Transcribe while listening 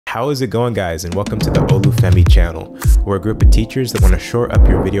How is it going, guys, and welcome to the Olufemi channel. We're a group of teachers that want to shore up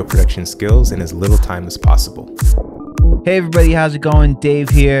your video production skills in as little time as possible. Hey everybody, how's it going? Dave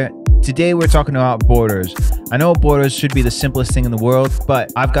here. Today we're talking about borders. I know borders should be the simplest thing in the world, but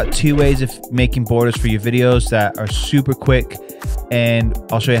I've got two ways of making borders for your videos that are super quick, and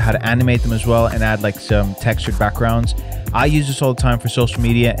I'll show you how to animate them as well and add like some textured backgrounds. I use this all the time for social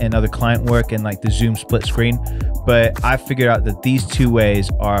media and other client work and like the Zoom split screen, but I figured out that these two ways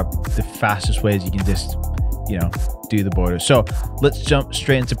are the fastest ways you can just, do the borders. So let's jump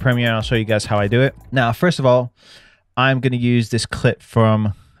straight into Premiere and I'll show you guys how I do it. Now, first of all, I'm going to use this clip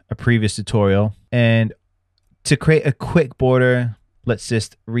from a previous tutorial, and to create a quick border, let's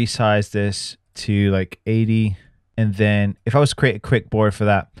just resize this to like 80. And then if I was to create a quick border for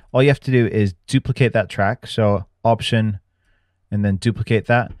that, all you have to do is duplicate that track. So Option and then duplicate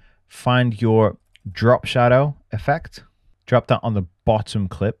that. Find your drop shadow effect, drop that on the bottom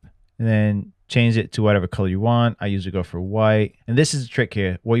clip, and then change it to whatever color you want. I usually go for white. And this is the trick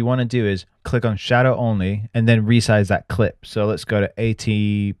here. What you want to do is click on shadow only and then resize that clip. So let's go to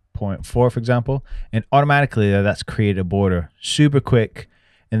 80.4, for example, and automatically that's created a border. Super quick.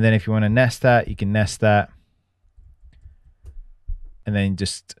 And then if you want to nest that, you can nest that. And then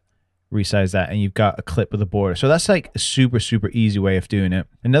just resize that and you've got a clip with a border. So that's like a super easy way of doing it.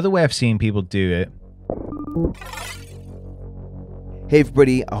 Another way I've seen people do it. Hey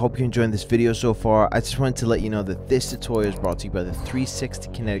everybody, I hope you're enjoying this video so far. I just wanted to let you know that this tutorial is brought to you by the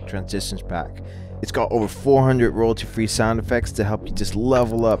 360 Kinetic Transitions Pack. It's got over 400 royalty-free sound effects to help you just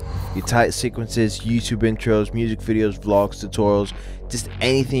level up your tight sequences, YouTube intros, music videos, vlogs, tutorials, just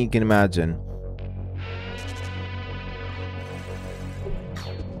anything you can imagine.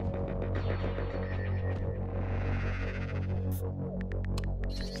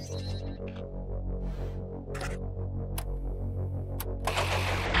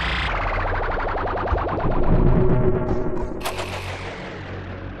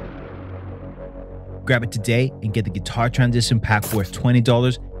 Grab it today and get the Guitar Transition Pack worth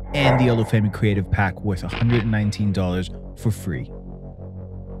 $20 and the Olufemi Creative Pack worth $119 for free.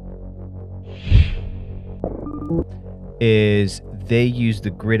 Is they use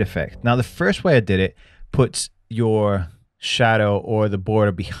the grid effect. Now the first way I did it puts your shadow or the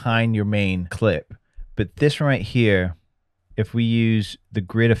border behind your main clip. But this one right here, if we use the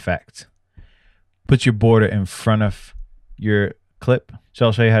grid effect, puts your border in front of your clip. So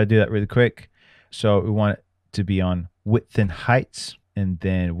I'll show you how to do that really quick. So we want it to be on width and heights, and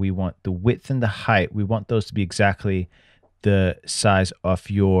then we want the width and the height. We want those to be exactly the size of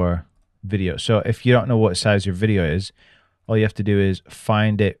your video. So if you don't know what size your video is, all you have to do is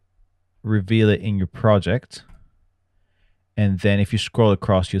find it, reveal it in your project. And then if you scroll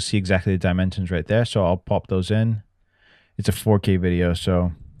across, you'll see exactly the dimensions right there. So I'll pop those in. It's a 4K video,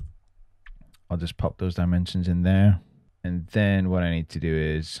 so I'll just pop those dimensions in there. And then what I need to do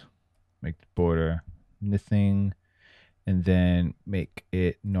is make the border nothing, and then make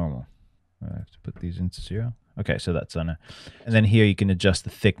it normal. I have to put these into 0. Okay, so that's on it. And then here you can adjust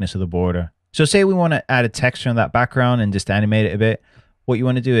the thickness of the border. So say we want to add a texture on that background and just animate it a bit. What you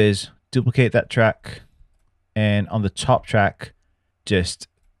want to do is duplicate that track, and on the top track, just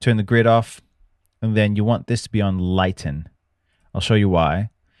turn the grid off, and then you want this to be on lighten. I'll show you why.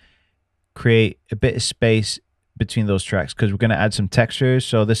 Create a bit of space between those tracks because we're going to add some textures.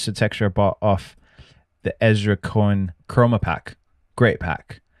 So this is a texture I bought off the Ezra Cohen Chroma pack. Great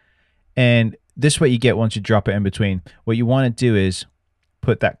pack. And this is what you get once you drop it in between. What you want to do is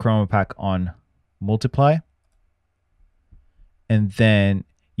put that Chroma pack on multiply, and then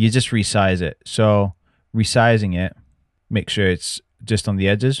you just resize it. So resizing it, make sure it's just on the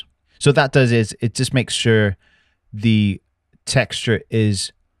edges. So what that does is it just makes sure the texture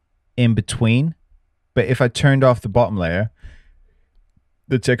is in between. But if I turned off the bottom layer,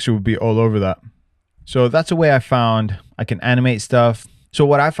 the texture would be all over that. So that's a way I found I can animate stuff. So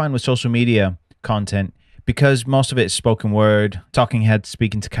what I find with social media content, because most of it is spoken word, talking heads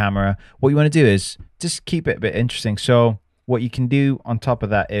speaking to camera, what you want to do is just keep it a bit interesting. So what you can do on top of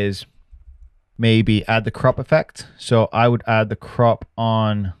that is maybe add the crop effect. So I would add the crop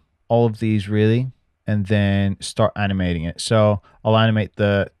on all of these really, and then start animating it. So I'll animate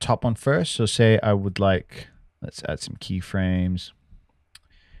the top one first. So say I would like, let's add some keyframes,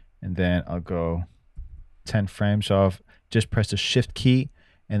 and then I'll go 10 frames. So I've just pressed the shift key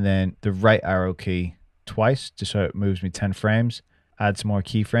and then the right arrow key twice, just so it moves me 10 frames, add some more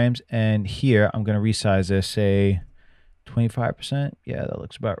keyframes. And here I'm going to resize this, say 25%. Yeah, that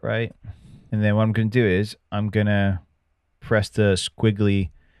looks about right. And then what I'm going to do is I'm going to press the squiggly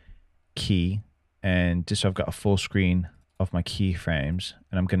key, and just so I've got a full screen of my keyframes,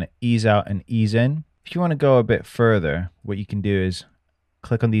 and I'm going to ease out and ease in. If you want to go a bit further, what you can do is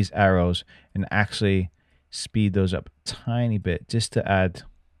click on these arrows and actually speed those up a tiny bit just to add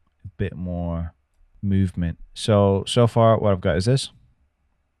a bit more movement. So far what I've got is this.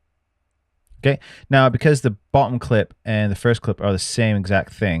 Okay, now because the bottom clip and the first clip are the same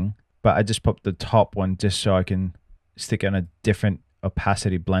exact thing, but I just popped the top one just so I can stick it on a different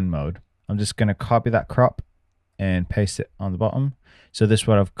opacity blend mode. I'm just going to copy that crop and paste it on the bottom. So this is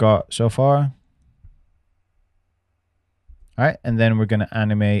what I've got so far. All right, and then we're going to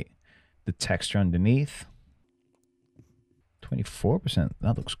animate the texture underneath. 24%,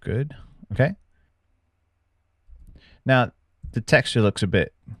 that looks good. Okay. Now, the texture looks a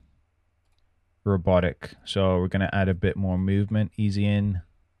bit robotic, so we're going to add a bit more movement, ease in,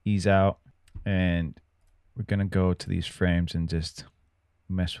 ease out, and we're going to go to these frames and just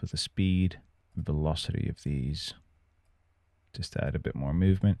mess with the speed and velocity of these, just to add a bit more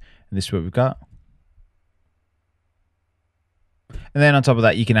movement. And this is what we've got. And then on top of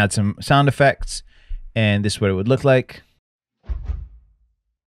that, you can add some sound effects, and this is what it would look like.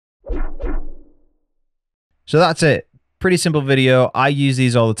 So that's it. Pretty simple video. I use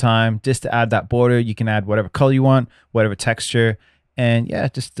these all the time just to add that border. You can add whatever color you want, whatever texture, and yeah,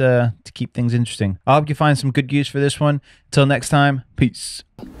 just to keep things interesting. I hope you find some good use for this one. Till next time, peace.